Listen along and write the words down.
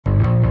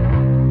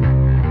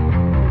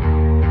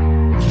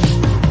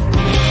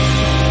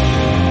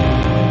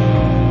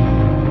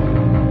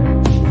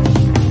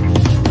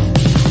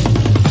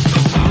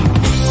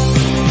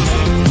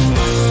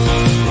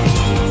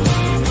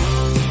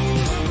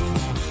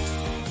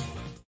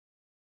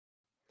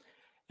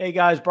Hey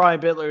guys,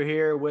 Brian Bitler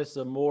here with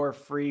some more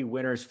free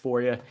winners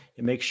for you.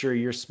 And make sure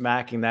you're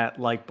smacking that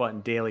like button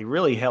daily.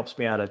 Really helps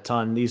me out a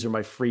ton. These are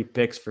my free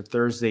picks for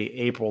Thursday,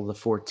 April the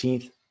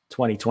 14th,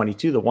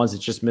 2022. The ones that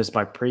just missed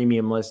my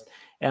premium list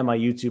and my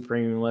YouTube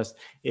premium list.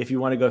 If you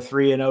want to go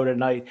 3-0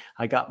 tonight,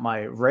 I got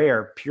my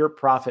rare pure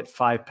profit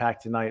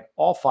 5-pack tonight.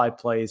 All 5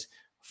 plays,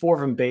 4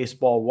 from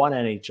baseball, 1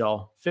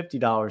 NHL,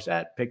 $50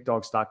 at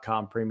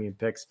PickDawgz.com premium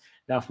picks.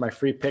 Now for my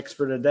free picks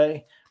for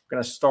today.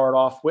 Going to start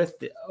off with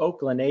the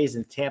Oakland A's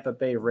and Tampa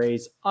Bay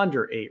Rays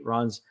under 8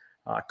 runs.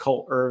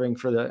 Colt Irving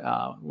for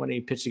the when he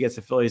pitched against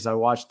the Phillies, I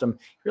watched him.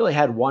 He really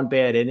had one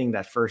bad inning,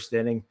 that first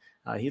inning.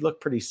 He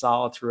looked pretty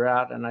solid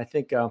throughout, and I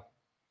think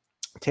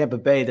Tampa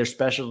Bay, their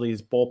specialty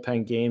is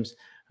bullpen games.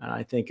 And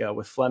I think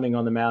with Fleming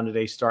on the mound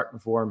today starting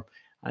for him,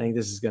 I think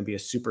this is going to be a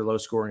super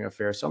low-scoring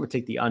affair. So I'm going to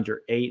take the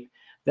under 8.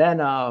 Then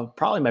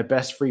probably my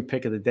best free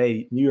pick of the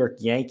day, New York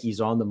Yankees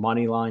on the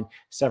money line.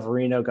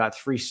 Severino got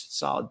 3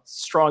 solid,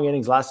 strong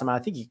innings last time. I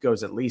think he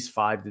goes at least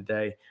 5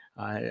 today.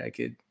 I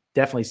could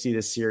definitely see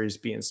this series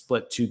being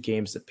split 2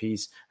 games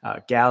apiece.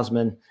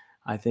 Gausman,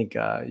 I think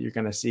you're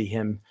going to see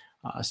him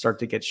start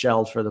to get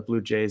shelled for the Blue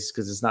Jays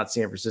because it's not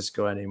San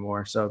Francisco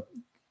anymore. So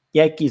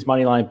Yankees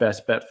money line,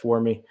 best bet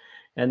for me.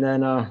 And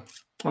then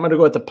I'm going to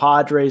go with the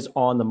Padres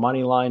on the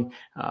money line.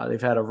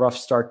 They've had a rough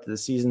start to the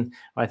season.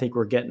 I think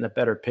we're getting a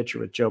better pitcher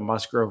with Joe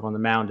Musgrove on the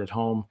mound at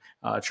home.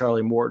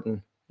 Charlie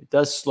Morton, it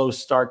does slow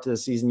start to the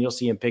season. You'll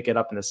see him pick it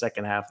up in the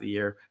second half of the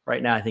year.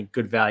 Right now, I think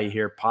good value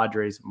here,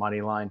 Padres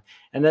money line.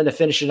 And then to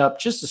finish it up,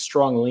 just a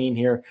strong lean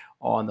here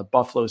on the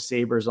Buffalo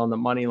Sabres on the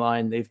money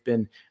line. They've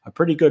been a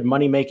pretty good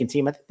money-making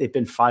team. I think they've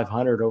been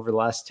 500 over the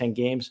last 10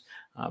 games.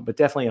 But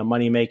definitely a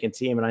money-making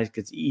team, and I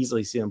could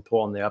easily see them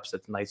pulling the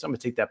upset tonight. So I'm going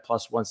to take that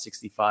plus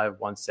 165,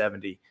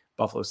 170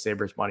 Buffalo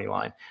Sabres money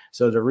line.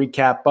 So to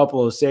recap,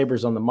 Buffalo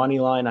Sabres on the money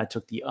line, I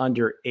took the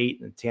under 8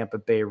 in Tampa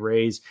Bay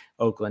Rays,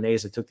 Oakland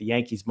A's. I took the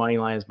Yankees money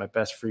line as my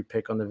best free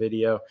pick on the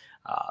video,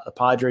 the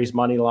Padres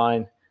money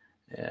line,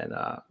 and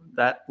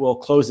that will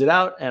close it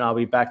out. And I'll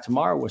be back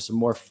tomorrow with some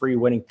more free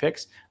winning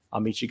picks. I'll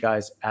meet you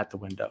guys at the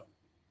window.